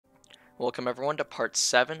Welcome everyone to part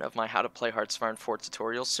 7 of my How to Play Hearts of Iron 4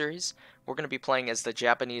 tutorial series. We're going to be playing as the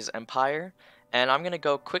Japanese Empire, and I'm going to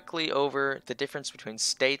go quickly over the difference between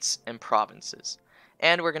states and provinces.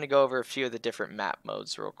 And we're going to go over a few of the different map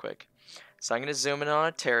modes real quick. So I'm going to zoom in on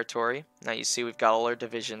a territory. Now you see we've got all our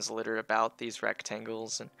divisions littered about, these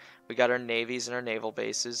rectangles, and we got our navies and our naval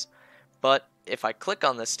bases. But if I click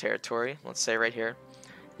on this territory, let's say right here,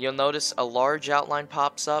 you'll notice a large outline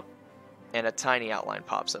pops up and a tiny outline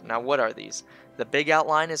pops up. Now what are these? The big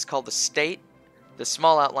outline is called a state, the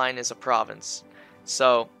small outline is a province.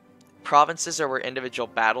 So provinces are where individual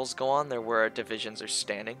battles go on, they're where our divisions are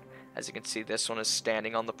standing. As you can see, this one is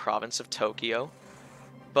standing on the province of Tokyo.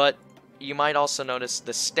 But you might also notice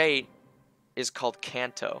the state is called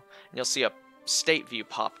Kanto, and you'll see a state view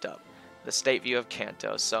popped up. The state view of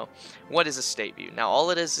Kanto. So what is a state view? Now all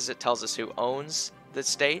it is it tells us who owns the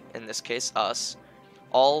state, in this case us.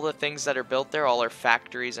 All the things that are built there, all our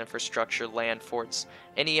factories, infrastructure, land forts,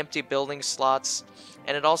 any empty building slots,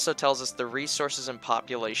 and it also tells us the resources and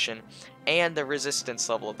population and the resistance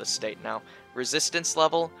level of the state. Now, resistance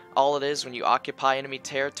level, all it is when you occupy enemy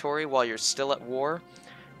territory while you're still at war,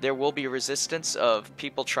 there will be resistance of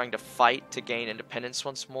people trying to fight to gain independence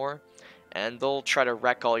once more, and they'll try to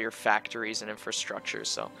wreck all your factories and infrastructure.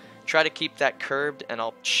 So try to keep that curbed, and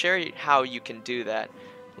I'll share how you can do that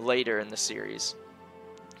later in the series.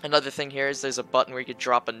 Another thing here is there's a button where you could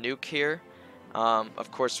drop a nuke here.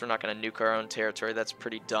 Of course, we're not going to nuke our own territory. That's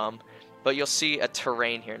pretty dumb. But you'll see a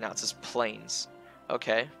terrain here. Now it says plains.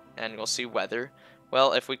 Okay, and we'll see weather.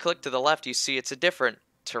 Well, if we click to the left, you see it's a different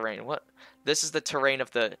terrain. What? This is the terrain of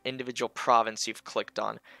the individual province you've clicked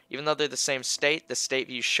on. Even though they're the same state, the state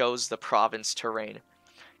view shows the province terrain.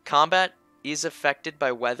 Combat is affected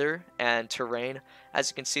by weather and terrain. As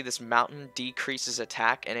you can see, this mountain decreases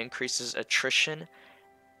attack and increases attrition.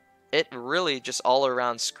 It really just all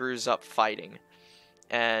around screws up fighting.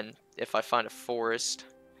 And if I find a forest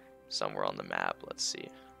somewhere on the map, let's see.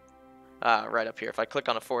 Right up here. If I click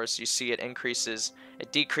on a forest, you see it decreases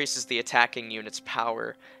the attacking unit's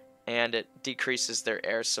power, and it decreases their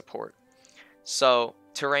air support. So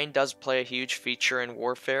terrain does play a huge feature in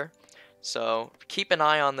warfare. So keep an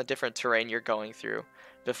eye on the different terrain you're going through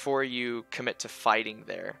before you commit to fighting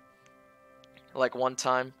there. Like one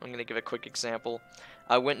time, I'm going to give a quick example.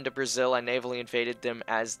 I went into Brazil, I navally invaded them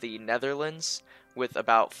as the Netherlands with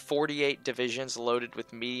about 48 divisions loaded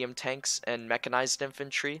with medium tanks and mechanized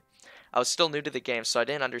infantry. I was still new to the game, so I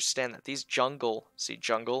didn't understand that these jungle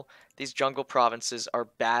provinces are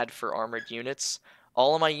bad for armored units.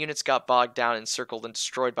 All of my units got bogged down, encircled, and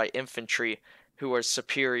destroyed by infantry who are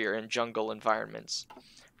superior in jungle environments.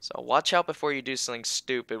 So watch out before you do something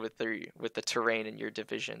stupid with the terrain in your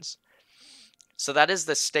divisions. So that is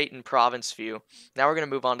the state and province view. Now we're going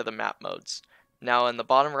to move on to the map modes. Now in the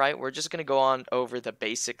bottom right, we're just going to go on over the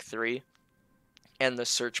basic 3 and the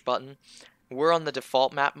search button. We're on the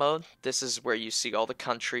default map mode. This is where you see all the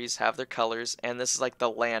countries have their colors, and this is like the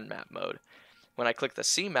land map mode. When I click the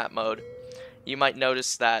sea map mode, you might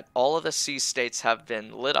notice that all of the sea states have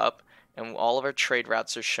been lit up, and all of our trade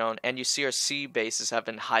routes are shown, and you see our sea bases have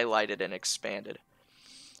been highlighted and expanded.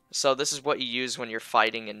 So this is what you use when you're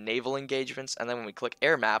fighting in naval engagements, and then when we click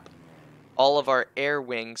air map, all of our air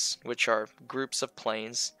wings, which are groups of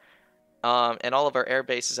planes, and all of our air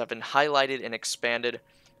bases have been highlighted and expanded,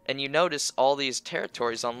 and you notice all these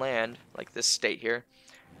territories on land, like this state here,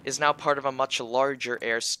 is now part of a much larger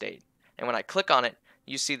air state. And when I click on it,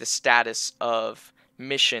 you see the status of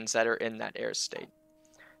missions that are in that air state.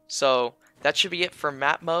 So that should be it for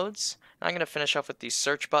map modes. I'm going to finish off with the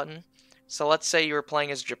search button. So let's say you were playing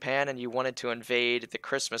as Japan and you wanted to invade the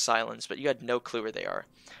Christmas Islands, but you had no clue where they are.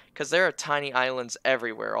 Because there are tiny islands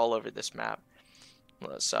everywhere all over this map.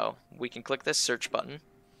 So we can click this search button,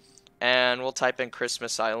 and we'll type in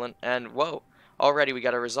Christmas Island, and whoa, already we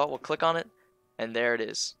got a result. We'll click on it, and there it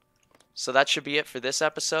is. So that should be it for this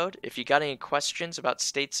episode. If you got any questions about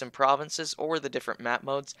states and provinces or the different map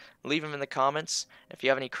modes, leave them in the comments. If you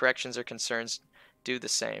have any corrections or concerns, do the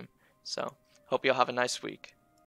same. So, hope you'll have a nice week.